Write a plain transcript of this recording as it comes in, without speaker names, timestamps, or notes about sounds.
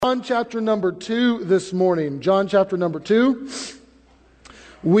John chapter number 2 this morning. John chapter number 2.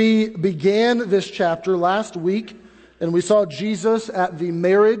 We began this chapter last week, and we saw Jesus at the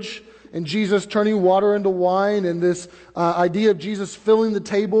marriage, and Jesus turning water into wine, and this idea of Jesus filling the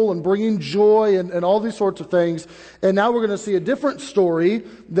table and bringing joy and all these sorts of things. And now we're going to see a different story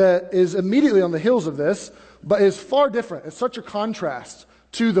that is immediately on the heels of this, but is far different. It's such a contrast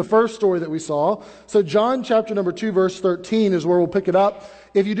to the first story that we saw. So John chapter number 2, verse 13 is where we'll pick it up.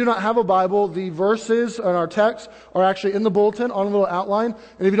 If you do not have a Bible, the verses in our text are actually in the bulletin on a little outline.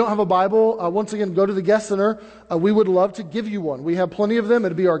 And if you don't have a Bible, once again, go to the guest center. We would love to give you one. We have plenty of them.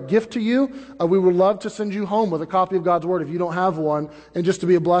 It'd be our gift to you. We would love to send you home with a copy of God's Word if you don't have one, and just to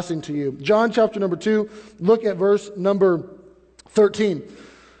be a blessing to you. John chapter number 2, look at verse number 13.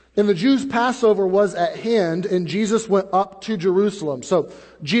 And the Jews' Passover was at hand, and Jesus went up to Jerusalem. So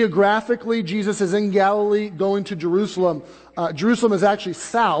geographically, Jesus is in Galilee going to Jerusalem. Jerusalem is actually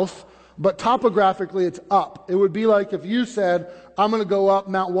south, but topographically it's up. It would be like if you said, I'm going to go up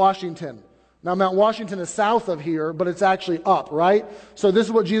Mount Washington. Now Mount Washington is south of here, but it's actually up, right? So this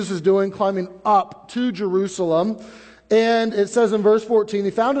is what Jesus is doing, climbing up to Jerusalem. And it says in verse 14,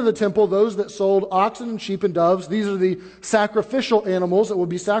 he found in the temple those that sold oxen and sheep and doves. These are the sacrificial animals that would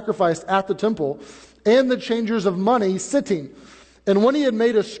be sacrificed at the temple. And the changers of money sitting. And when he had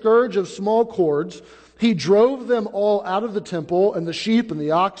made a scourge of small cords, he drove them all out of the temple, and the sheep and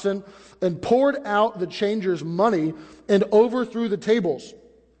the oxen, and poured out the changers' money, and overthrew the tables.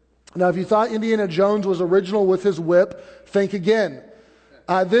 Now, if you thought Indiana Jones was original with his whip, think again.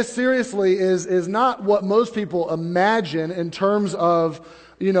 This seriously is not what most people imagine in terms of,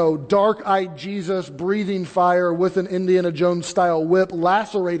 dark-eyed Jesus breathing fire with an Indiana Jones style whip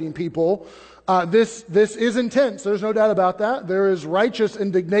lacerating people. This is intense. There's no doubt about that. There is righteous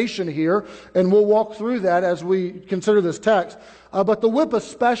indignation here, and we'll walk through that as we consider this text. But the whip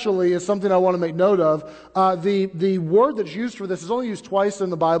especially is something I want to make note of. The word that's used for this is only used twice in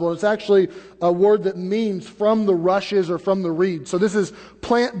the Bible, and it's actually a word that means from the rushes or from the reeds. So this is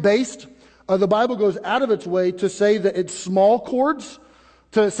plant-based. The Bible goes out of its way to say that it's small cords,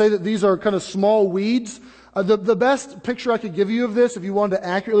 to say that these are kind of small weeds. The best picture I could give you of this, if you wanted to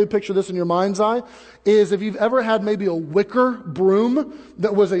accurately picture this in your mind's eye, is if you've ever had maybe a wicker broom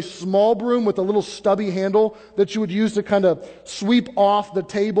that was a small broom with a little stubby handle that you would use to kind of sweep off the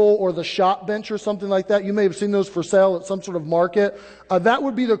table or the shop bench or something like that. You may have seen those for sale at some sort of market. That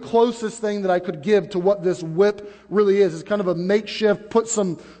would be the closest thing that I could give to what this whip really is. It's kind of a makeshift, put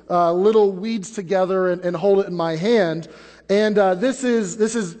some little weeds together and hold it in my hand. And this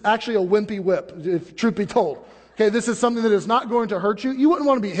is actually a wimpy whip, if truth be told. Okay, this is something that is not going to hurt you. You wouldn't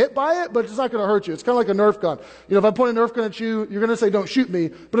want to be hit by it, but it's not going to hurt you. It's kind of like a Nerf gun. If I point a Nerf gun at you, you're going to say, don't shoot me.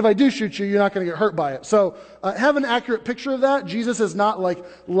 But if I do shoot you, you're not going to get hurt by it. So have an accurate picture of that. Jesus is not like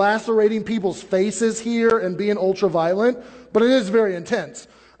lacerating people's faces here and being ultra violent, but it is very intense.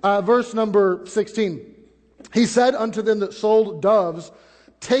 Verse number 16. He said unto them that sold doves,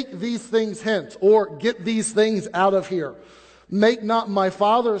 take these things hence, or get these things out of here. Make not my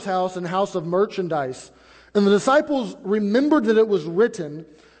Father's house an house of merchandise. And the disciples remembered that it was written,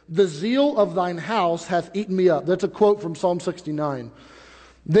 the zeal of thine house hath eaten me up. That's a quote from Psalm 69.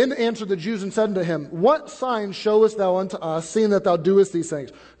 Then answered the Jews and said unto him, what sign showest thou unto us, seeing that thou doest these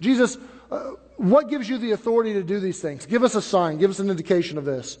things? Jesus, what gives you the authority to do these things? Give us a sign. Give us an indication of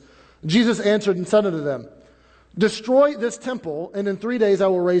this. Jesus answered and said unto them, destroy this temple, and in 3 days I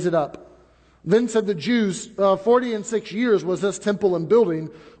will raise it up. Then said the Jews, 46 years was this temple and building.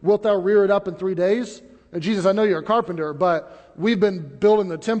 Wilt thou rear it up in 3 days? And Jesus, I know you're a carpenter, but we've been building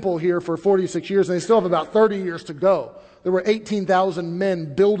the temple here for 46 years, and they still have about 30 years to go. There were 18,000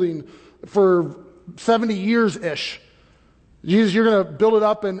 men building for 70 years-ish. Jesus, you're going to build it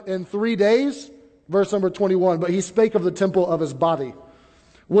up in 3 days? Verse number 21, but he spake of the temple of his body.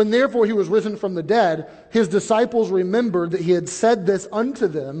 When therefore he was risen from the dead, his disciples remembered that he had said this unto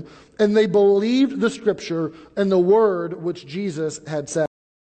them, and they believed the scripture and the word which Jesus had said.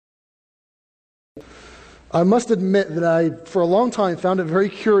 I must admit that I, for a long time, found it very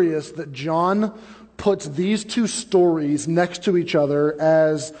curious that John puts these two stories next to each other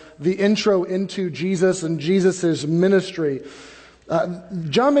as the intro into Jesus and Jesus' ministry.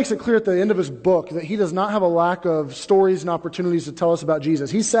 John makes it clear at the end of his book that he does not have a lack of stories and opportunities to tell us about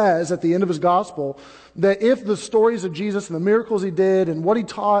Jesus. He says at the end of his gospel that if the stories of Jesus and the miracles he did and what he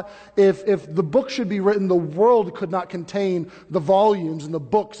taught, if the book should be written, the world could not contain the volumes and the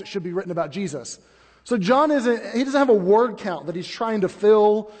books that should be written about Jesus. So John he doesn't have a word count that he's trying to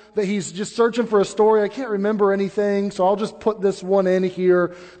fill, that he's just searching for a story. I can't remember anything, so I'll just put this one in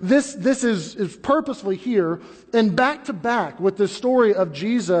here. This is purposefully here and back to back with the story of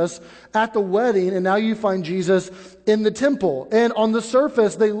Jesus at the wedding, and now you find Jesus in the temple. And on the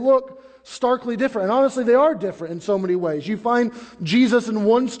surface, they look starkly different. And honestly, they are different in so many ways. You find Jesus in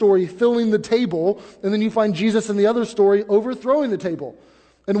one story filling the table, and then you find Jesus in the other story overthrowing the table.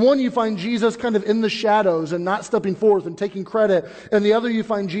 In one, you find Jesus kind of in the shadows and not stepping forth and taking credit. And the other, you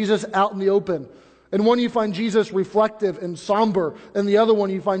find Jesus out in the open. In one, you find Jesus reflective and somber. And the other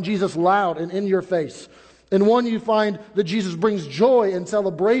one, you find Jesus loud and in your face. In one, you find that Jesus brings joy and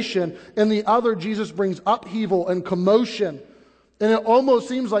celebration. In the other, Jesus brings upheaval and commotion. And it almost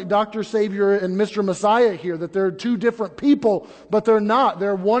seems like Dr. Savior and Mr. Messiah here, that they're two different people, but they're not.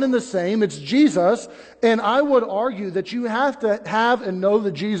 They're one and the same. It's Jesus. And I would argue that you have to have and know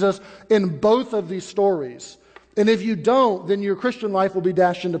the Jesus in both of these stories. And if you don't, then your Christian life will be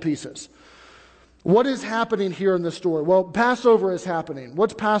dashed into pieces. What is happening here in this story? Well, Passover is happening.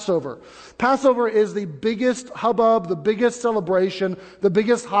 What's Passover? Passover is the biggest hubbub, the biggest celebration, the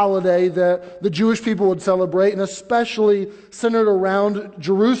biggest holiday that the Jewish people would celebrate, and especially centered around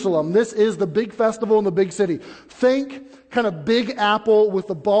Jerusalem. This is the big festival in the big city. Think kind of Big Apple with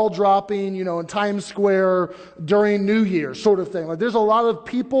the ball dropping, in Times Square during New Year sort of thing. Like there's a lot of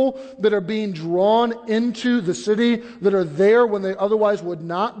people that are being drawn into the city that are there when they otherwise would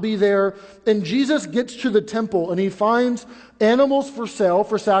not be there. And Jesus gets to the temple and he finds animals for sale,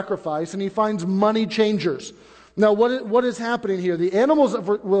 for sacrifice, and he finds money changers. Now, what is happening here? The animals that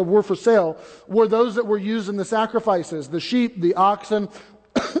were for sale were those that were used in the sacrifices, the sheep, the oxen,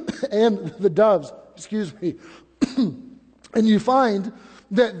 and the doves. Excuse me. And you find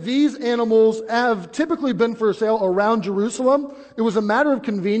that these animals have typically been for sale around Jerusalem. It was a matter of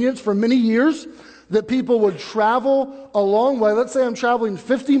convenience for many years that people would travel a long way. Let's say I'm traveling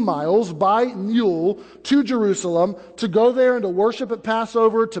 50 miles by mule to Jerusalem to go there and to worship at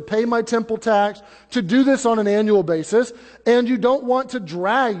Passover, to pay my temple tax, to do this on an annual basis. And you don't want to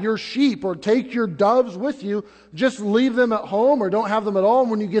drag your sheep or take your doves with you. Just leave them at home or don't have them at all. And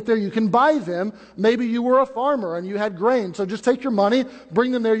when you get there, you can buy them. Maybe you were a farmer and you had grain. So just take your money,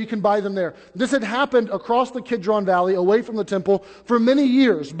 bring them there, you can buy them there. This had happened across the Kidron Valley, away from the temple, for many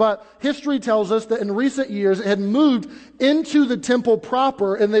years. But history tells us that in recent years, it had moved into the temple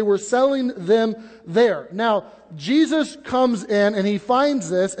proper and they were selling them there. Now, Jesus comes in and he finds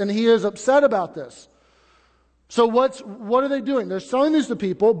this and he is upset about this. So what are they doing? They're selling these to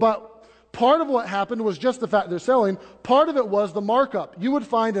people, but part of what happened was just the fact they're selling. Part of it was the markup. You would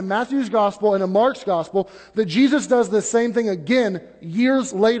find in Matthew's gospel and in Mark's gospel that Jesus does the same thing again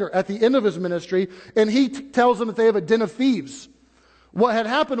years later at the end of his ministry, and he tells them that they have a den of thieves. What had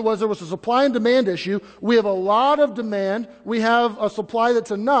happened was there was a supply and demand issue. We have a lot of demand. We have a supply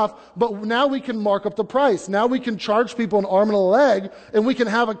that's enough, but now we can mark up the price. Now we can charge people an arm and a leg, and we can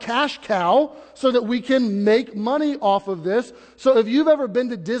have a cash cow so that we can make money off of this. So if you've ever been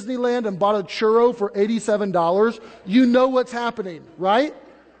to Disneyland and bought a churro for $87, you know what's happening, right?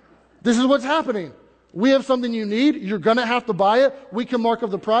 This is what's happening. We have something you need. You're going to have to buy it. We can mark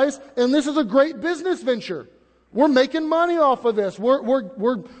up the price, and this is a great business venture. We're making money off of this.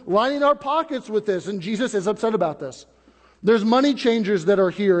 We're lining our pockets with this. And Jesus is upset about this. There's money changers that are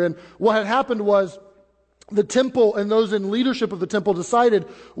here. And what had happened was the temple and those in leadership of the temple decided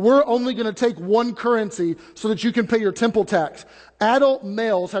we're only going to take one currency so that you can pay your temple tax. Adult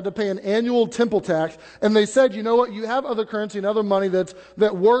males had to pay an annual temple tax. And they said, you know what? You have other currency and other money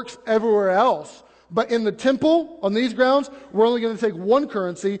that works everywhere else. But in the temple, on these grounds, we're only going to take one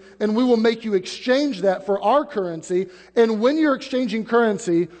currency, and we will make you exchange that for our currency. And when you're exchanging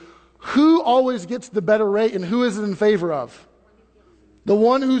currency, who always gets the better rate and who is it in favor of? The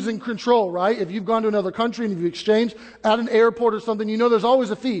one who's in control, right? If you've gone to another country and if you exchange at an airport or something, you know there's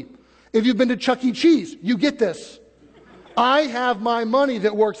always a fee. If you've been to Chuck E. Cheese, you get this. I have my money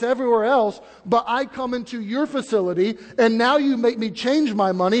that works everywhere else, but I come into your facility and now you make me change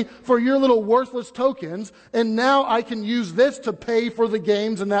my money for your little worthless tokens, and now I can use this to pay for the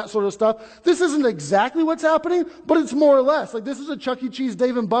games and that sort of stuff. This isn't exactly what's happening, but it's more or less. Like this is a Chuck E. Cheese,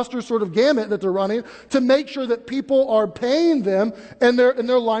 Dave and Buster sort of gamut that they're running to make sure that people are paying them and they're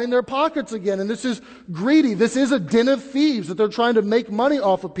lining their pockets again. And this is greedy. This is a den of thieves that they're trying to make money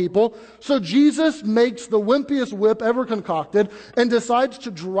off of people. So Jesus makes the wimpiest whip ever concocted and decides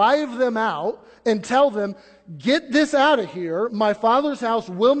to drive them out and tell them, get this out of here. My Father's house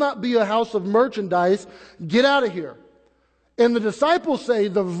will not be a house of merchandise. Get out of here. And the disciples say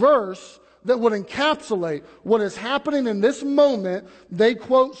the verse that would encapsulate what is happening in this moment, they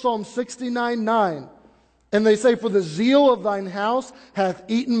quote Psalm 69:9. And they say, "For the zeal of thine house hath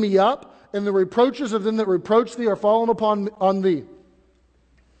eaten me up, and the reproaches of them that reproach thee are fallen on thee."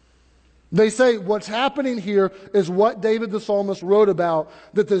 They say what's happening here is what David the psalmist wrote about,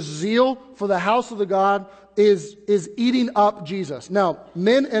 that the zeal for the house of the God is eating up Jesus. Now,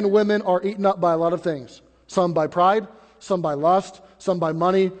 men and women are eaten up by a lot of things. Some by pride, some by lust, some by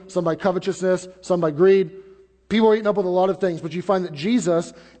money, some by covetousness, some by greed. People are eaten up with a lot of things, but you find that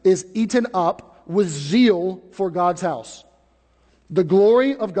Jesus is eaten up with zeal for God's house. The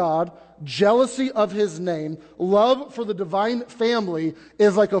glory of God, jealousy of His name, love for the divine family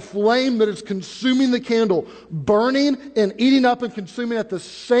is like a flame that is consuming the candle, burning and eating up and consuming at the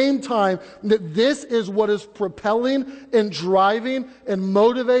same time. That this is what is propelling and driving and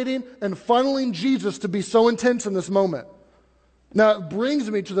motivating and funneling Jesus to be so intense in this moment. Now, it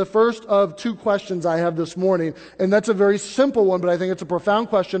brings me to the first of two questions I have this morning, and that's a very simple one, but I think it's a profound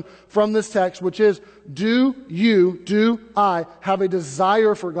question from this text, which is, do I have a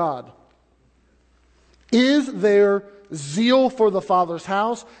desire for God? Is there zeal for the Father's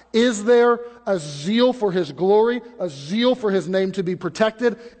house? Is there a zeal for His glory? A zeal for His name to be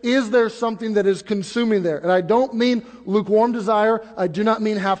protected? Is there something that is consuming there? And I don't mean lukewarm desire. I do not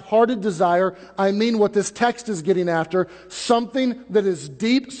mean half-hearted desire. I mean what this text is getting after. Something that is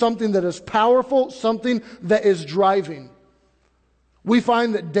deep, something that is powerful, something that is driving. We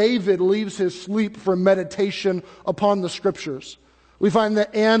find that David leaves his sleep for meditation upon the Scriptures. We find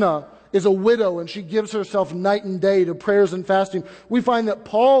that Anna is a widow and she gives herself night and day to prayers and fasting. We find that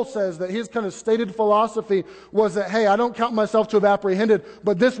Paul says that his kind of stated philosophy was that, hey, I don't count myself to have apprehended,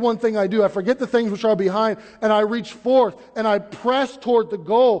 but this one thing I do, I forget the things which are behind, and I reach forth and I press toward the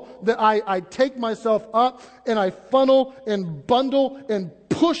goal, that I take myself up and I funnel and bundle and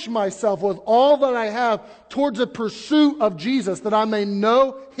push myself with all that I have towards a pursuit of Jesus, that I may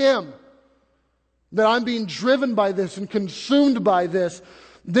know Him, that I'm being driven by this and consumed by this.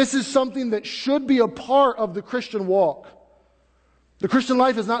 This is something that should be a part of the Christian walk. The Christian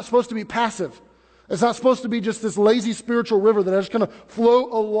life is not supposed to be passive. It's not supposed to be just this lazy spiritual river that I just kind of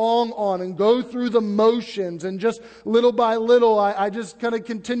float along on and go through the motions and just little by little I just kind of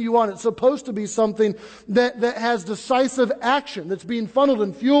continue on. It's supposed to be something that has decisive action, that's being funneled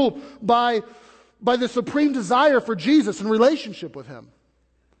and fueled by the supreme desire for Jesus and relationship with Him.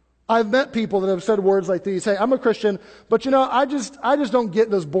 I've met people that have said words like these. Hey, I'm a Christian, but I just don't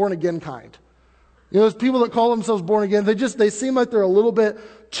get those born again kind. Those people that call themselves born again, they seem like they're a little bit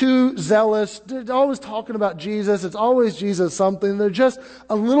too zealous. They're always talking about Jesus. It's always Jesus something. They're just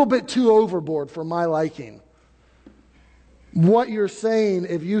a little bit too overboard for my liking. What you're saying,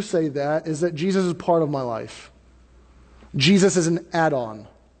 if you say that, is that Jesus is part of my life. Jesus is an add-on.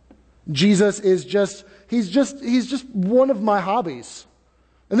 Jesus is he's just one of my hobbies.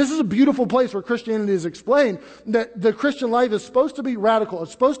 And this is a beautiful place where Christianity is explained that the Christian life is supposed to be radical.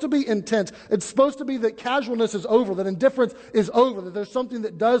 It's supposed to be intense. It's supposed to be that casualness is over, that indifference is over, that there's something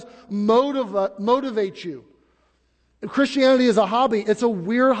that does motivate you. If Christianity is a hobby, it's a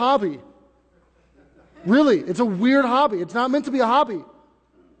weird hobby. Really, it's a weird hobby. It's not meant to be a hobby.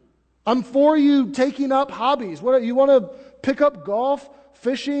 I'm for you taking up hobbies. What, you want to pick up golf,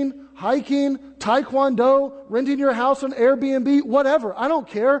 fishing, hiking, taekwondo, renting your house on Airbnb, whatever. I don't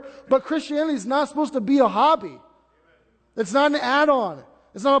care. But Christianity is not supposed to be a hobby. It's not an add-on.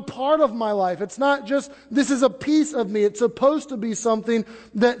 It's not a part of my life. It's not just, this is a piece of me. It's supposed to be something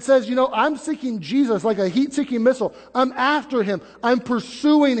that says, I'm seeking Jesus like a heat-seeking missile. I'm after Him. I'm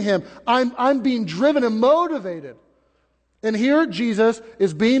pursuing Him. I'm being driven and motivated. And here Jesus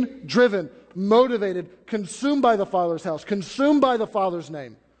is being driven, motivated, consumed by the Father's house, consumed by the Father's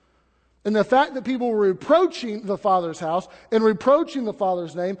name. And the fact that people were reproaching the Father's house and reproaching the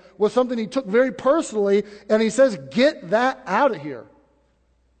Father's name was something He took very personally, and He says, get that out of here.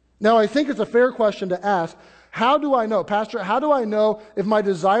 Now, I think it's a fair question to ask, how do I know, Pastor, how do I know if my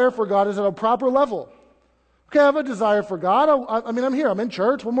desire for God is at a proper level? Okay, I have a desire for God. I'm here. I'm in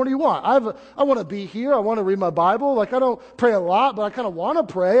church. What more do you want? I want to be here. I want to read my Bible. I don't pray a lot, but I kind of want to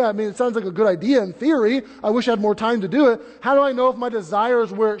pray. It sounds like a good idea in theory. I wish I had more time to do it. How do I know if my desire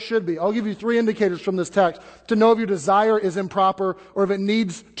is where it should be? I'll give you 3 indicators from this text to know if your desire is improper or if it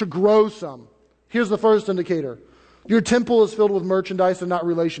needs to grow some. Here's the first indicator. Your temple is filled with merchandise and not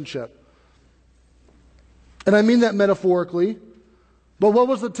relationship. And I mean that metaphorically. But what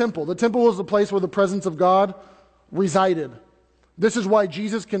was the temple? The temple was the place where the presence of God resided. This is why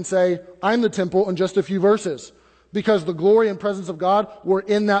Jesus can say, I'm the temple in just a few verses. Because the glory and presence of God were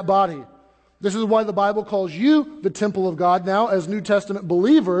in that body. This is why the Bible calls you the temple of God now as New Testament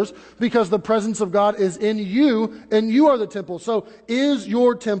believers, because the presence of God is in you and you are the temple. So is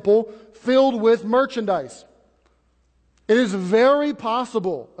your temple filled with merchandise? It is very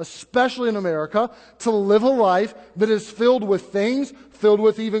possible, especially in America, to live a life that is filled with things, filled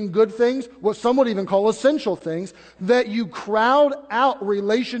with even good things, what some would even call essential things, that you crowd out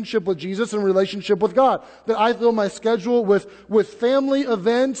relationship with Jesus and relationship with God. That I fill my schedule with family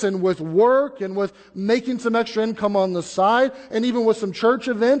events and with work and with making some extra income on the side and even with some church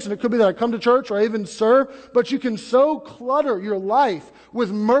events. And it could be that I come to church or I even serve, but you can so clutter your life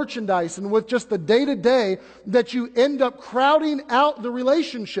with merchandise and with just the day-to-day that you end up crowding out the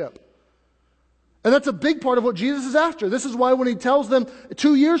relationship. And that's a big part of what Jesus is after. This is why when he tells them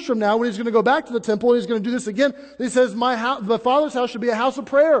 2 years from now, when he's going to go back to the temple and he's going to do this again, he says, the Father's house should be a house of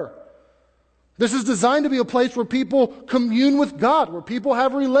prayer. This is designed to be a place where people commune with God, where people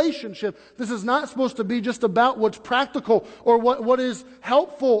have relationship. This is not supposed to be just about what's practical or what is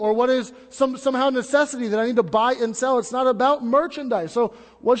helpful or what is somehow necessity that I need to buy and sell. It's not about merchandise. So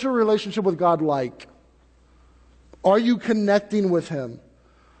what's your relationship with God like? Are you connecting with Him?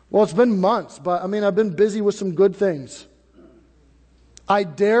 Well, it's been months, but I've been busy with some good things. I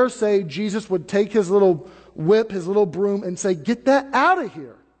dare say Jesus would take his little whip, his little broom, and say, get that out of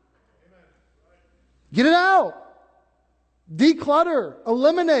here. Get it out. Declutter.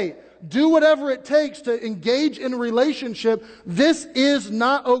 Eliminate. Do whatever it takes to engage in a relationship. This is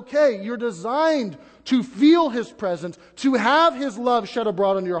not okay. You're designed to feel His presence, to have His love shed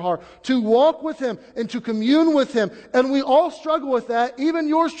abroad in your heart, to walk with Him and to commune with Him. And we all struggle with that, even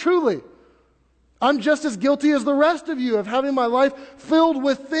yours truly. I'm just as guilty as the rest of you of having my life filled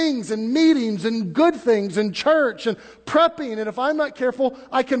with things and meetings and good things and church and prepping. And if I'm not careful,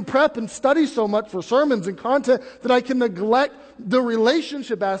 I can prep and study so much for sermons and content that I can neglect the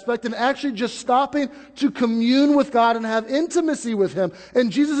relationship aspect and actually just stopping to commune with God and have intimacy with Him.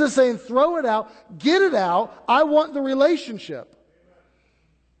 And Jesus is saying, throw it out, get it out. I want the relationship.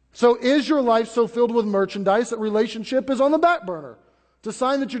 So is your life so filled with merchandise that relationship is on the back burner? It's a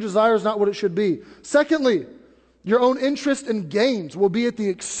sign that your desire is not what it should be. Secondly, your own interest and gains will be at the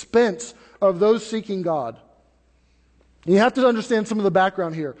expense of those seeking God. You have to understand some of the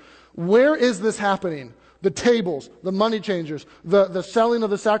background here. Where is this happening? The tables, the money changers, the selling of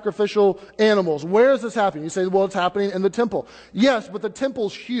the sacrificial animals. Where is this happening? You say, well, it's happening in the temple. Yes, but the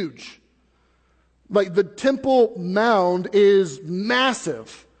temple's huge. Like the temple mound is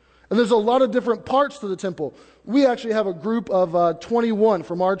massive. And there's a lot of different parts to the temple. We actually have a group of 21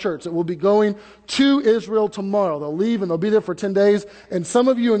 from our church that will be going to Israel tomorrow. They'll leave and they'll be there for 10 days. And some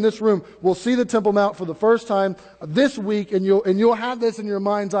of you in this room will see the Temple Mount for the first time this week, and you'll have this in your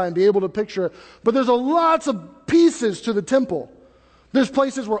mind's eye and be able to picture it. But there's lots of pieces to the temple. There's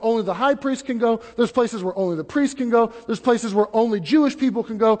places where only the high priest can go. There's places where only the priest can go. There's places where only Jewish people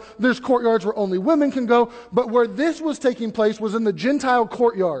can go. There's courtyards where only women can go. But where this was taking place was in the Gentile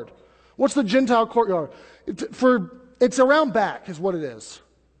courtyard. What's the Gentile courtyard? It's around back is what it is.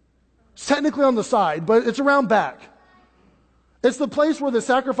 It's technically on the side, but it's around back. It's the place where the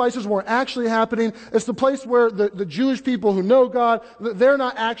sacrifices weren't actually happening. It's the place where the Jewish people who know God, they're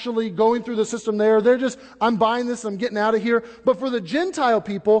not actually going through the system there. They're just, I'm buying this, I'm getting out of here. But for the Gentile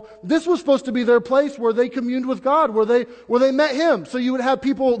people, this was supposed to be their place where they communed with God, where they met Him. So you would have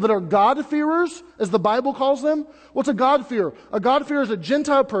people that are God-fearers, as the Bible calls them. What's a God-fearer? A God-fearer is a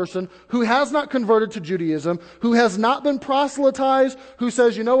Gentile person who has not converted to Judaism, who has not been proselytized, who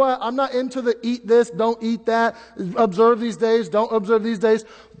says, you know what, I'm not into the eat this, don't eat that, observe these days, don't observe these days,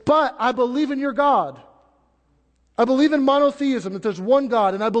 but I believe in your God. I believe in monotheism, that there's one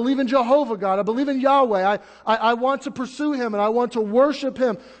God, and I believe in Jehovah God. I believe in Yahweh. I want to pursue Him, and I want to worship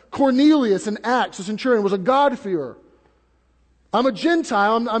Him. Cornelius in Acts, the centurion, was a God-fearer. I'm a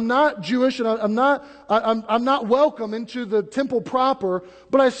Gentile. I'm not Jewish, and I'm not welcome into the temple proper,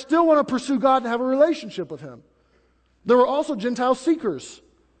 but I still want to pursue God and have a relationship with Him. There were also Gentile seekers.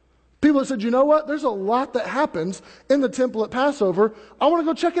 People that said, you know what? There's a lot that happens in the temple at Passover. I want to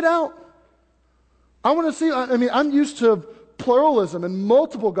go check it out. I want to see, I'm used to pluralism and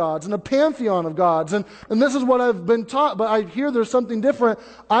multiple gods and a pantheon of gods. And this is what I've been taught, but I hear there's something different.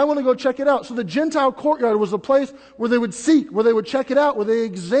 I want to go check it out. So the Gentile courtyard was a place where they would seek, where they would check it out, where they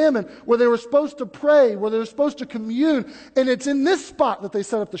examine, where they were supposed to pray, where they were supposed to commune. And it's in this spot that they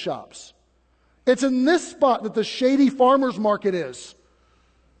set up the shops. It's in this spot that the shady farmer's market is.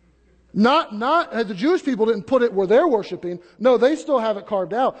 Not the Jewish people didn't put it where they're worshiping. No, they still have it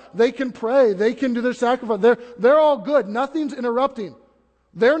carved out. They can pray. They can do their sacrifice. They're all good. Nothing's interrupting.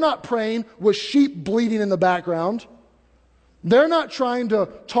 They're not praying with sheep bleating in the background. They're not trying to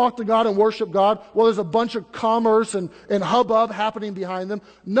talk to God and worship God while there's a bunch of commerce and hubbub happening behind them.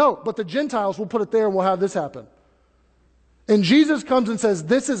 No, but the Gentiles will put it there and we'll have this happen. And Jesus comes and says,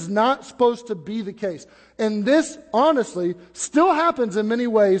 this is not supposed to be the case. And this, honestly, still happens in many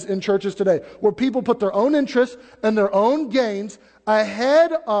ways in churches today, where people put their own interests and their own gains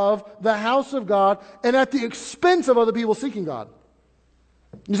ahead of the house of God and at the expense of other people seeking God.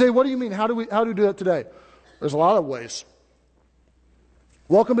 You say, what do you mean? How do we do that today? There's a lot of ways.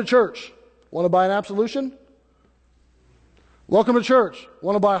 Welcome to church. Want to buy an absolution? Welcome to church.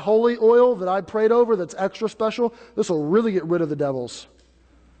 Want to buy holy oil that I prayed over that's extra special? This will really get rid of the devils.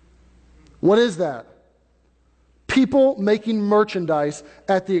 What is that? People making merchandise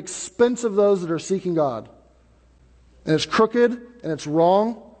at the expense of those that are seeking God. And it's crooked and it's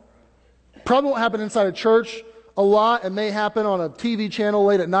wrong. Probably won't happen inside a church a lot. It may happen on a TV channel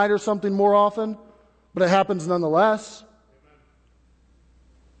late at night or something more often, but it happens nonetheless.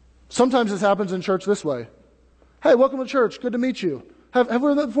 Sometimes this happens in church this way. Hey, welcome to church. Good to meet you. Have we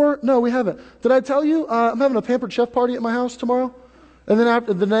heard that before? No, we haven't. Did I tell you I'm having a Pampered Chef party at my house tomorrow? And then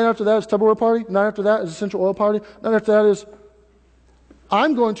the night after that is Tupperware party. The night after that is Essential Oil party. The night after that is...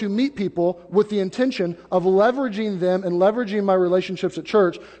 I'm going to meet people with the intention of leveraging them and leveraging my relationships at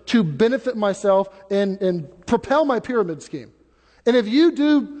church to benefit myself and propel my pyramid scheme. And if you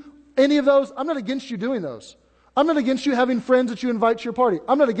do any of those, I'm not against you doing those. I'm not against you having friends that you invite to your party.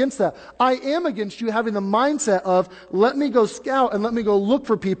 I'm not against that. I am against you having the mindset of, let me go scout and let me go look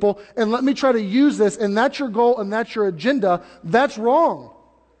for people and let me try to use this, and that's your goal and that's your agenda. That's wrong.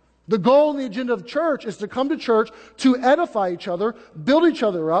 The goal and the agenda of church is to come to church to edify each other, build each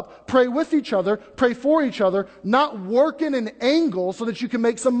other up, pray with each other, pray for each other, not work in an angle so that you can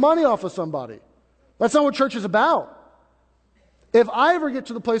make some money off of somebody. That's not what church is about. If I ever get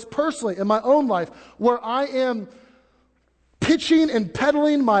to the place personally in my own life where I am pitching and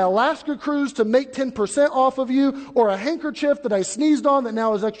peddling my Alaska cruise to make 10% off of you, or a handkerchief that I sneezed on that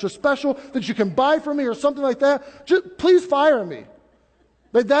now is extra special that you can buy for me or something like that, just please fire me.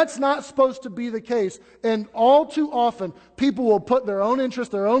 But that's not supposed to be the case. And all too often, people will put their own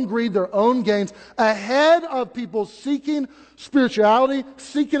interest, their own greed, their own gains ahead of people seeking spirituality,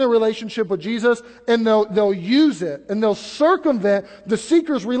 seeking a relationship with Jesus, and they'll use it, and they'll circumvent the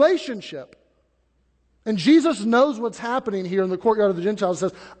seeker's relationship. And Jesus knows what's happening here in the courtyard of the Gentiles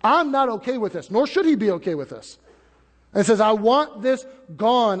and says, I'm not okay with this, nor should he be okay with this. And says, I want this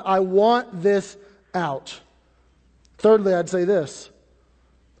gone. I want this out. Thirdly, I'd say this.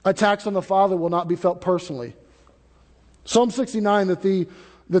 Attacks on the Father will not be felt personally. Psalm 69 that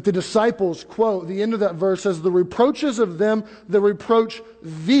the disciples quote, the end of that verse says, the reproaches of them that reproach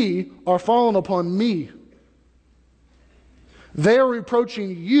thee are fallen upon me. They are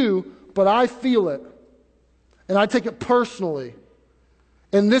reproaching you, but I feel it. And I take it personally.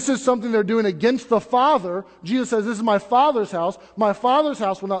 And this is something they're doing against the Father. Jesus says, this is my Father's house. My Father's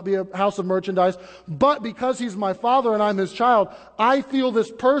house will not be a house of merchandise. But because he's my Father and I'm his child, I feel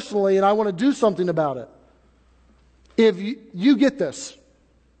this personally and I want to do something about it. If you get this,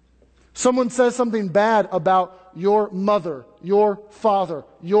 someone says something bad about your mother, your father,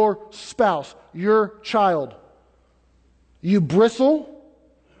 your spouse, your child, you bristle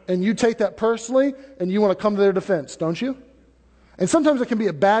and you take that personally and you want to come to their defense, don't you? And sometimes it can be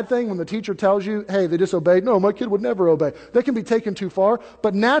a bad thing when the teacher tells you, hey, they disobeyed. No, my kid would never obey. That can be taken too far.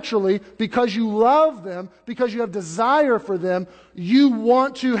 But naturally, because you love them, because you have desire for them, you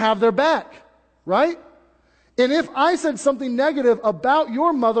want to have their back, right? And if I said something negative about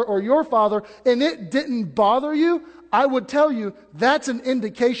your mother or your father and it didn't bother you, I would tell you that's an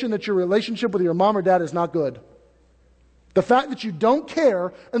indication that your relationship with your mom or dad is not good. The fact that you don't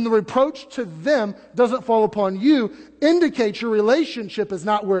care and the reproach to them doesn't fall upon you indicates your relationship is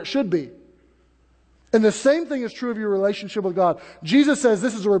not where it should be. And the same thing is true of your relationship with God. Jesus says,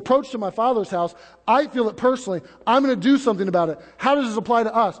 this is a reproach to my Father's house. I feel it personally. I'm going to do something about it. How does this apply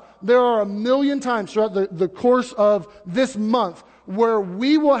to us? There are a million times throughout the course of this month where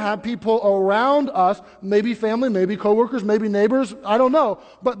we will have people around us, maybe family, maybe coworkers, maybe neighbors, I don't know.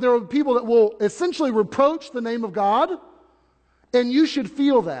 But there are people that will essentially reproach the name of God. And you should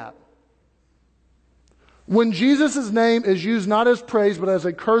feel that. When Jesus' name is used not as praise but as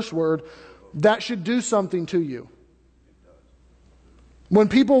a curse word, that should do something to you. When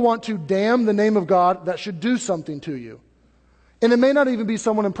people want to damn the name of God, that should do something to you. And it may not even be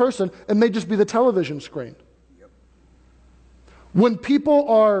someone in person. It may just be the television screen. When people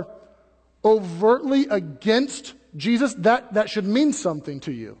are overtly against Jesus, that should mean something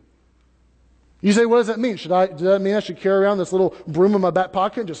to you. You say, what does that mean? Does that mean I should carry around this little broom in my back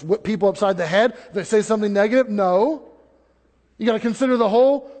pocket and just whip people upside the head if they say something negative? No. You got to consider the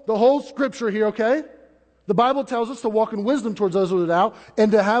whole scripture here, okay? The Bible tells us to walk in wisdom towards those without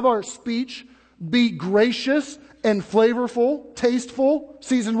and to have our speech be gracious and flavorful, tasteful,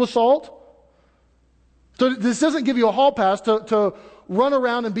 seasoned with salt. So this doesn't give you a hall pass to run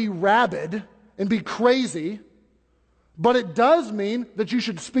around and be rabid and be crazy. But it does mean that you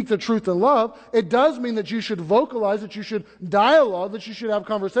should speak the truth in love. It does mean that you should vocalize, that you should dialogue, that you should have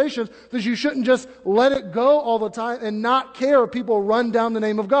conversations, that you shouldn't just let it go all the time and not care if people run down the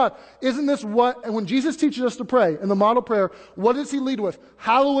name of God. Isn't this what, and when Jesus teaches us to pray in the model prayer, what does he lead with?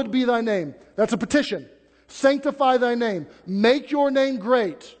 Hallowed be thy name. That's a petition. Sanctify thy name. Make your name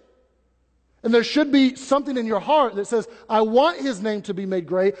great. And there should be something in your heart that says, I want his name to be made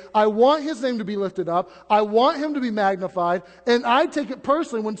great. I want his name to be lifted up. I want him to be magnified. And I take it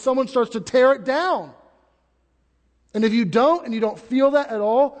personally when someone starts to tear it down. And if you don't, and you don't feel that at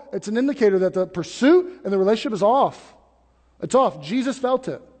all, it's an indicator that the pursuit and the relationship is off. It's off. Jesus felt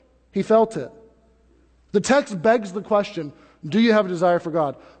it. He felt it. The text begs the question, do you have a desire for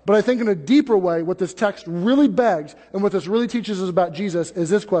God? But I think in a deeper way, what this text really begs and what this really teaches us about Jesus is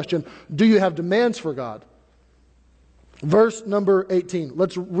this question, do you have demands for God? Verse number 18.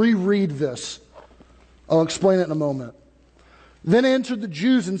 Let's reread this. I'll explain it in a moment. Then answered the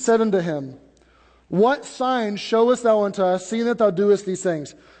Jews and said unto him, what sign showest thou unto us, seeing that thou doest these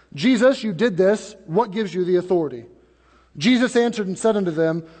things? Jesus, you did this. What gives you the authority? Jesus answered and said unto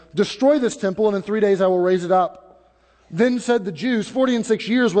them, destroy this temple, and in 3 days I will raise it up. Then said the Jews, 46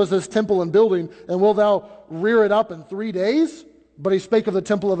 years was this temple in building, and wilt thou rear it up in 3 days? But he spake of the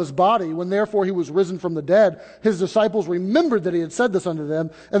temple of his body. When therefore he was risen from the dead, his disciples remembered that he had said this unto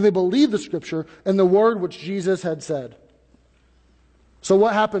them, and they believed the scripture and the word which Jesus had said. So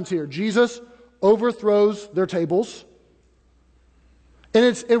what happens here? Jesus overthrows their tables. And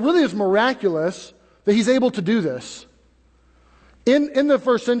it really is miraculous that he's able to do this. In the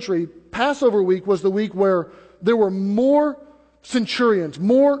first century, Passover week was the week where there were more centurions,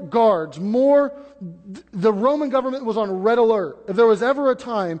 more guards, the Roman government was on red alert. If there was ever a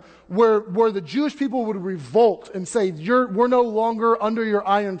time where the Jewish people would revolt and say, we're no longer under your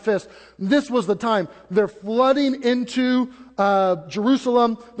iron fist, this was the time. They're flooding into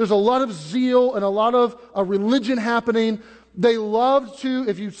Jerusalem. There's a lot of zeal and a lot of religion happening. They loved to,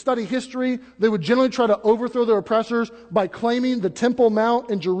 if you study history, they would generally try to overthrow their oppressors by claiming the Temple Mount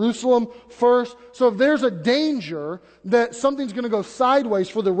in Jerusalem first. So if there's a danger that something's going to go sideways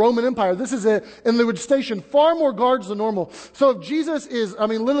for the Roman Empire, this is it. And they would station far more guards than normal. So if Jesus is,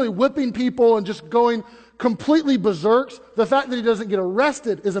 literally whipping people and just going completely berserk, the fact that he doesn't get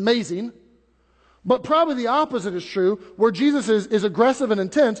arrested is amazing. But probably the opposite is true, where Jesus is aggressive and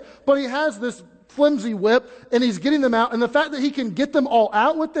intense, but he has this flimsy whip, and he's getting them out. And the fact that he can get them all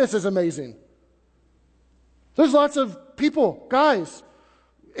out with this is amazing. There's lots of people, guys,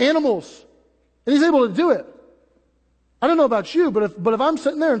 animals, and he's able to do it. I don't know about you, but if I'm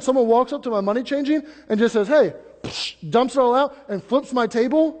sitting there and someone walks up to my money changing and just says, hey, dumps it all out and flips my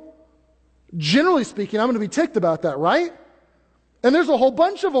table, generally speaking, I'm going to be ticked about that, right? And there's a whole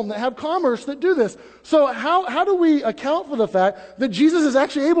bunch of them that have commerce that do this. So how do we account for the fact that Jesus is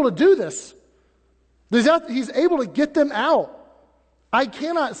actually able to do this? He's able to get them out. I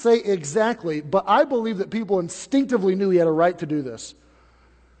cannot say exactly, but I believe that people instinctively knew he had a right to do this.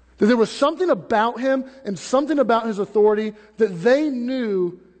 That there was something about him and something about his authority that they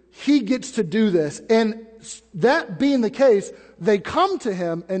knew he gets to do this. And that being the case, they come to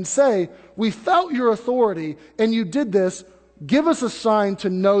him and say, we felt your authority and you did this. Give us a sign to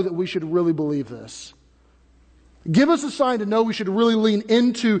know that we should really believe this. Give us a sign to know we should really lean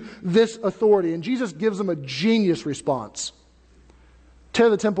into this authority. And Jesus gives them a genius response.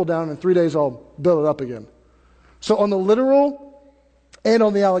 Tear the temple down, and in 3 days I'll build it up again. So on the literal and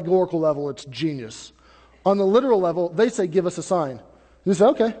on the allegorical level, it's genius. On the literal level, they say, give us a sign. And you say,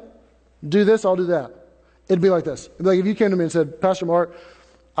 okay, do this, I'll do that. It'd be like this. It'd be like if you came to me and said, Pastor Marc,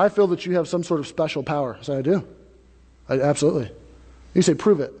 I feel that you have some sort of special power. I say, I do. Absolutely. You say,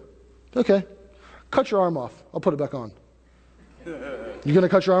 prove it. Okay. Cut your arm off. I'll put it back on. You going to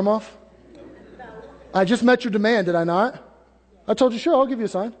cut your arm off? No. I just met your demand, did I not? I told you, sure, I'll give you a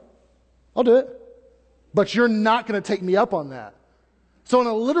sign. I'll do it. But you're not going to take me up on that. So on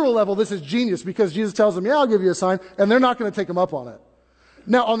a literal level, this is genius because Jesus tells them, yeah, I'll give you a sign, and they're not going to take him up on it.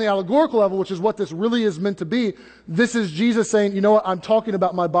 Now, on the allegorical level, which is what this really is meant to be, this is Jesus saying, you know what, I'm talking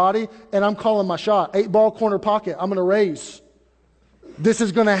about my body, and I'm calling my shot. 8-ball corner pocket, I'm going to raise. This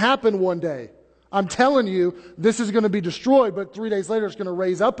is going to happen one day. I'm telling you, this is going to be destroyed, but 3 days later it's going to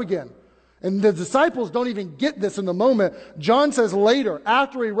raise up again. And the disciples don't even get this in the moment. John says later,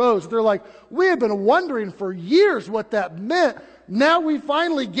 after he rose, they're like, we had been wondering for years what that meant. Now we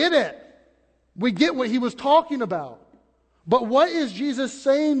finally get it. We get what he was talking about. But what is Jesus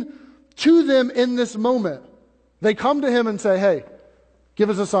saying to them in this moment? They come to him and say, hey, give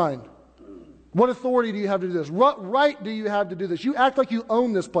us a sign. What authority do you have to do this? What right do you have to do this? You act like you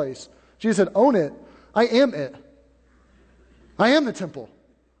own this place. Jesus said, own it. I am it. I am the temple.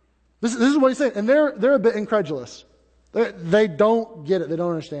 This is what he's saying. And they're a bit incredulous. They don't get it. They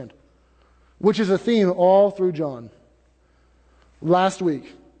don't understand. Which is a theme all through John. Last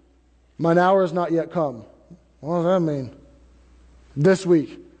week, mine hour has not yet come. What does that mean? This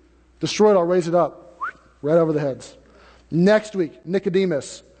week, destroyed, I'll raise it up. Right over the heads. Next week,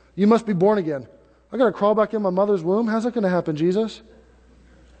 Nicodemus, you must be born again. I got to crawl back in my mother's womb? How's that going to happen, Jesus?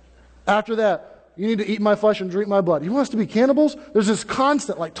 After that, you need to eat my flesh and drink my blood. You want us to be cannibals? There's this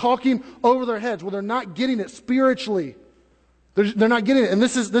constant, like, talking over their heads where they're not getting it spiritually. They're not getting it. And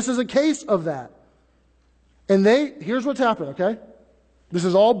this is a case of that. And here's what's happened, okay? This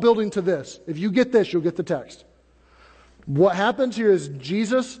is all building to this. If you get this, you'll get the text. What happens here is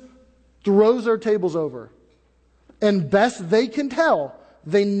Jesus throws their tables over. And best they can tell,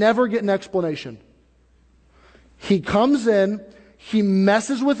 they never get an explanation. He comes in, he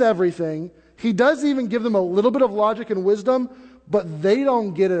messes with everything. He does even give them a little bit of logic and wisdom, but they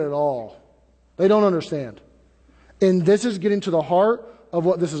don't get it at all. They don't understand. And this is getting to the heart of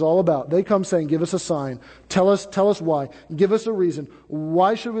what this is all about. They come saying, give us a sign. Tell us why. Give us a reason.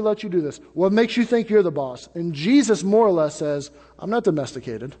 Why should we let you do this? What makes you think you're the boss? And Jesus more or less says, I'm not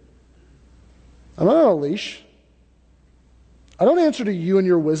domesticated. I'm not on a leash. I don't answer to you and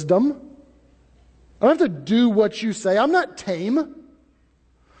your wisdom. I don't have to do what you say. I'm not tame.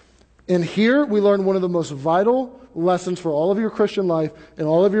 And here we learn one of the most vital lessons for all of your Christian life and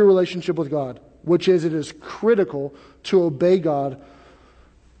all of your relationship with God, which is it is critical to obey God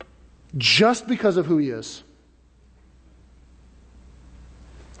just because of who He is.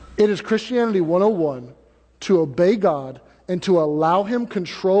 It is Christianity 101 to obey God and to allow Him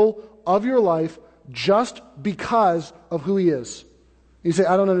control of your life just because of who He is. You say,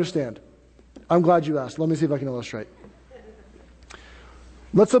 I don't understand. I'm glad you asked. Let me see if I can illustrate.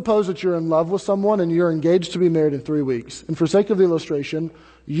 Let's suppose that you're in love with someone and you're engaged to be married in 3 weeks. And for sake of the illustration,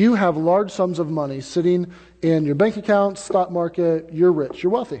 you have large sums of money sitting in your bank account, stock market. You're rich.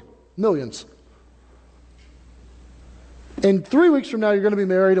 You're wealthy. Millions. And 3 weeks from now, you're going to be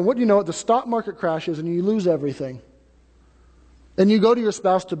married. And what do you know? The stock market crashes and you lose everything. And you go to your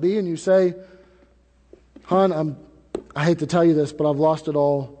spouse-to-be and you say, hon, I hate to tell you this, but I've lost it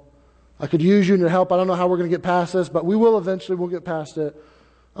all. I could use you and your help. I don't know how we're going to get past this, but we will eventually. We'll get past it.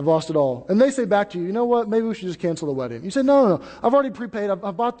 I've lost it all. And they say back to you, you know what? Maybe we should just cancel the wedding. You say, no. I've already prepaid.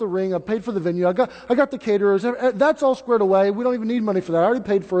 I've bought the ring. I've paid for the venue. I got the caterers. That's all squared away. We don't even need money for that. I already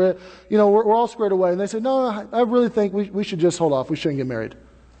paid for it. You know, we're all squared away. And they say, no, I really think we should just hold off. We shouldn't get married.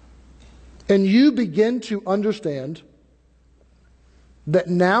 And you begin to understand that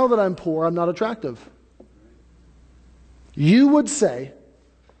now that I'm poor, I'm not attractive. You would say,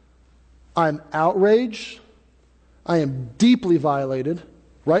 I'm outraged. I am deeply violated.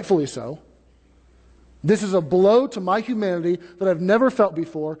 Rightfully so. This is a blow to my humanity that I've never felt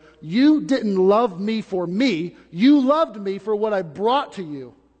before. You didn't love me for me. You loved me for what I brought to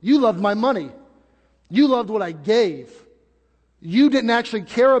you. You loved my money. You loved what I gave. You didn't actually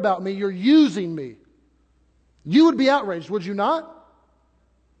care about me. You're using me. You would be outraged, would you not?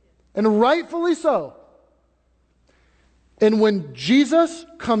 And rightfully so. And when Jesus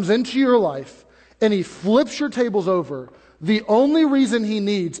comes into your life and He flips your tables over, the only reason He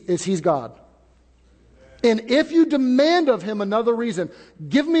needs is He's God. And if you demand of Him another reason,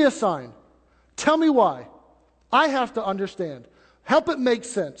 give me a sign. Tell me why. I have to understand. Help it make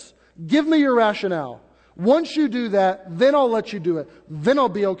sense. Give me your rationale. Once you do that, then I'll let you do it. Then I'll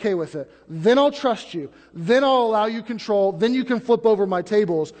be okay with it. Then I'll trust you. Then I'll allow you control. Then you can flip over my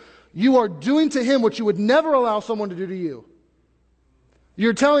tables. You are doing to Him what you would never allow someone to do to you.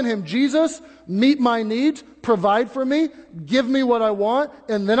 You're telling Him, Jesus, meet my needs, provide for me, give me what I want,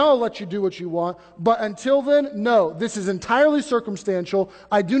 and then I'll let you do what you want. But until then, no, this is entirely circumstantial.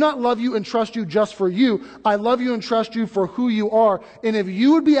 I do not love you and trust you just for you. I love you and trust you for who you are. And if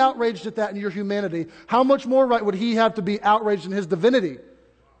you would be outraged at that in your humanity, how much more right would He have to be outraged in His divinity?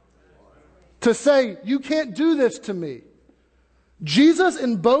 To say, you can't do this to me. Jesus,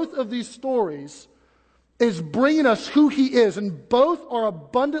 in both of these stories, is bringing us who He is, and both are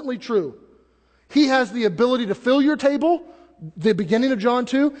abundantly true. He has the ability to fill your table, the beginning of John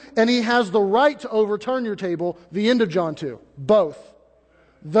 2, and He has the right to overturn your table, the end of John 2. Both.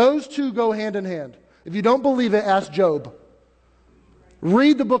 Those two go hand in hand. If you don't believe it, ask Job.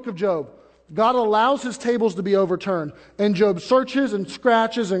 Read the book of Job. God allows his tables to be overturned. And Job searches and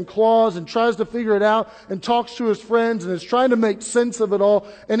scratches and claws and tries to figure it out and talks to his friends and is trying to make sense of it all.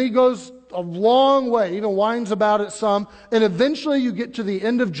 And he goes a long way, even whines about it some. And eventually you get to the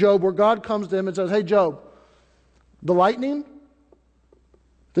end of Job where God comes to him and says, hey, Job, the lightning,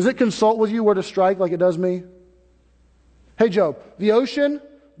 does it consult with you where to strike like it does me? Hey, Job, the ocean,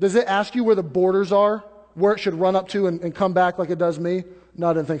 does it ask you where the borders are, where it should run up to and come back like it does me? No,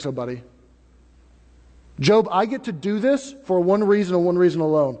 I didn't think so, buddy. Job, I get to do this for one reason and one reason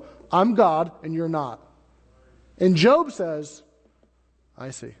alone. I'm God and you're not. And Job says, I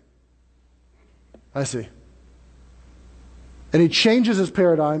see. I see. And he changes his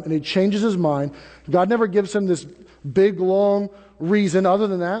paradigm and he changes his mind. God never gives him this big, long reason other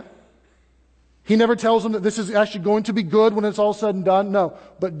than that. He never tells him that this is actually going to be good when it's all said and done. No.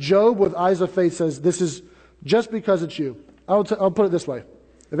 But Job, with eyes of faith, says, this is just because it's you. I'll put it this way.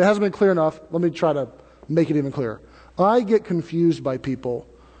 If it hasn't been clear enough, let me try to make it even clearer. I get confused by people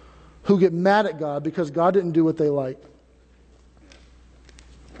who get mad at God because God didn't do what they like.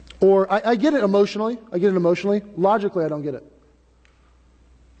 Or I get it emotionally. Logically, I don't get it.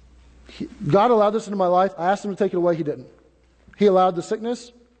 God allowed this into my life. I asked him to take it away. He didn't. He allowed the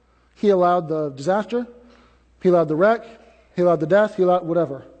sickness. He allowed the disaster. He allowed the wreck. He allowed the death. He allowed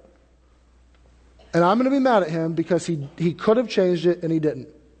whatever. And I'm going to be mad at him because he could have changed it and he didn't.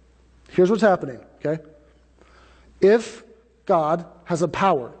 Here's what's happening, okay? If God has a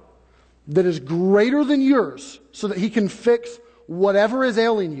power that is greater than yours so that he can fix whatever is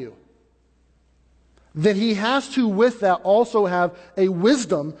ailing you, then he has to, with that, also have a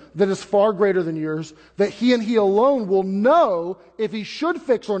wisdom that is far greater than yours, that he and he alone will know if he should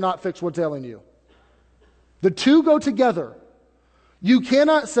fix or not fix what's ailing you. The two go together. You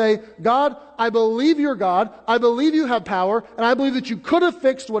cannot say, God, I believe you're God, I believe you have power, and I believe that you could have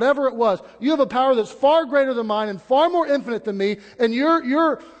fixed whatever it was. You have a power that's far greater than mine and far more infinite than me, and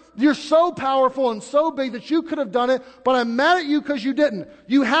you're so powerful and so big that you could have done it, but I'm mad at you because you didn't.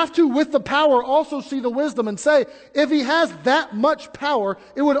 You have to, with the power, also see the wisdom and say, if he has that much power,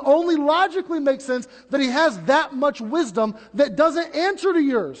 it would only logically make sense that he has that much wisdom that doesn't answer to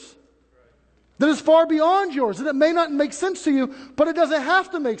yours. That is far beyond yours. And it may not make sense to you, but it doesn't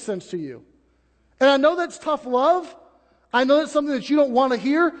have to make sense to you. And I know that's tough love. I know that's something that you don't want to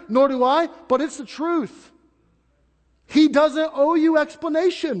hear, nor do I, but it's the truth. He doesn't owe you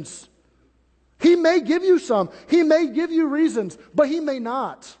explanations. He may give you some. He may give you reasons, but he may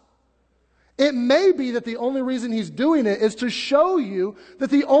not. It may be that the only reason he's doing it is to show you that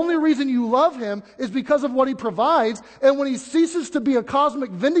the only reason you love him is because of what he provides. And when he ceases to be a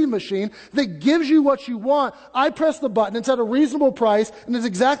cosmic vending machine that gives you what you want, I press the button, it's at a reasonable price, and it's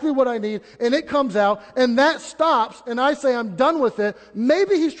exactly what I need, and it comes out, and that stops, and I say I'm done with it.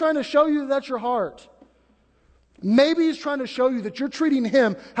 Maybe he's trying to show you that that's your heart. Maybe he's trying to show you that you're treating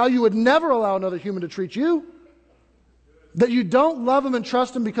him how you would never allow another human to treat you. That you don't love him and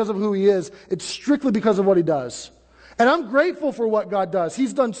trust him because of who he is. It's strictly because of what he does. And I'm grateful for what God does.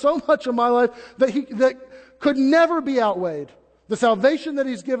 He's done so much in my life that could never be outweighed. The salvation that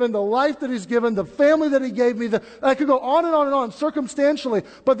he's given, the life that he's given, the family that he gave me. I could go on and on and on circumstantially.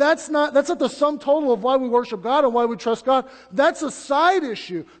 But that's not the sum total of why we worship God and why we trust God. That's a side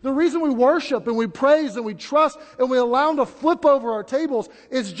issue. The reason we worship and we praise and we trust and we allow him to flip over our tables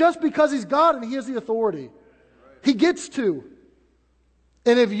is just because he's God and he has the authority. He gets to.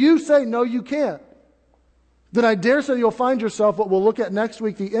 And if you say, no, you can't, then I dare say you'll find yourself what we'll look at next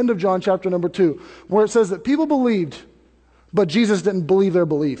week, the end of John chapter number 2, where it says that people believed, but Jesus didn't believe their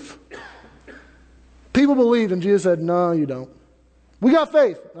belief. People believed, and Jesus said, no, you don't. We got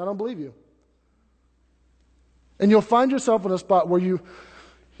faith. I don't believe you. And you'll find yourself in a spot where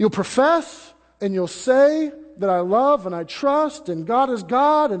you'll profess, and you'll say that I love and I trust, and God is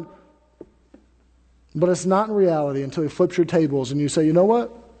God, but it's not in reality until he flips your tables and you say, you know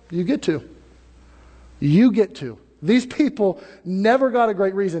what? You get to. You get to. These people never got a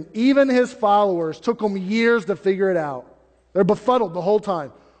great reason. Even his followers took them years to figure it out. They're befuddled the whole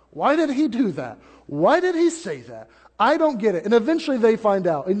time. Why did he do that? Why did he say that? I don't get it. And eventually they find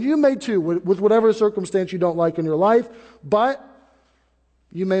out. And you may too, with whatever circumstance you don't like in your life, but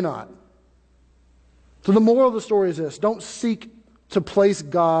you may not. So the moral of the story is this. Don't seek to place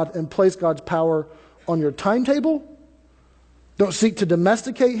God and place God's power on your timetable. Don't seek to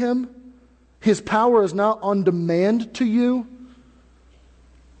domesticate him. His power is not on demand to you.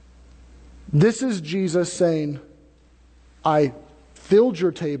 This is Jesus saying, I filled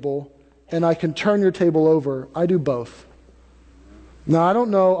your table and I can turn your table over. I do both. Now, I don't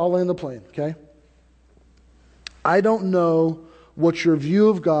know, I'll land the plane, okay? I don't know what your view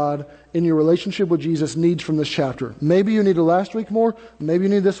of God in your relationship with Jesus needs from this chapter. Maybe you needed last week more, maybe you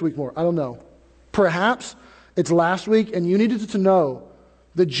need this week more. I don't know. Perhaps it's last week and you needed to know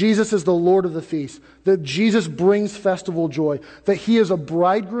that Jesus is the Lord of the feast, that Jesus brings festival joy, that He is a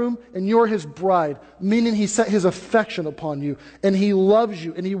bridegroom and you're His bride, meaning He set His affection upon you and He loves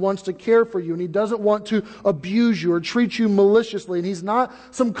you and He wants to care for you and He doesn't want to abuse you or treat you maliciously, and He's not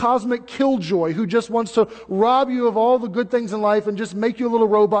some cosmic killjoy who just wants to rob you of all the good things in life and just make you a little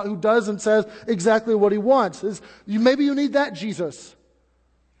robot who does and says exactly what He wants. Maybe you need that Jesus,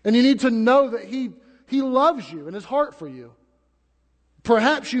 and you need to know that He loves you and His heart for you.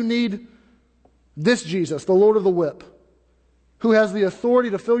 Perhaps you need this Jesus, the Lord of the whip, who has the authority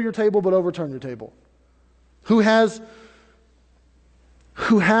to fill your table but overturn your table, who has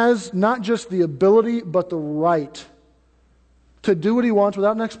not just the ability but the right to do what He wants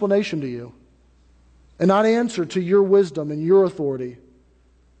without an explanation to you and not answer to your wisdom and your authority.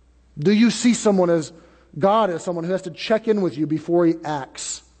 Do you see someone as God as someone who has to check in with you before He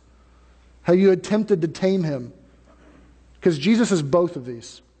acts? Have you attempted to tame Him? Because Jesus is both of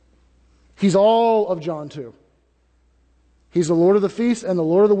these. He's all of John 2. He's the Lord of the feast and the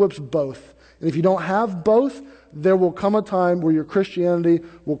Lord of the whips both. And if you don't have both, there will come a time where your Christianity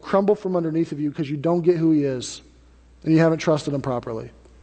will crumble from underneath of you because you don't get who He is and you haven't trusted Him properly.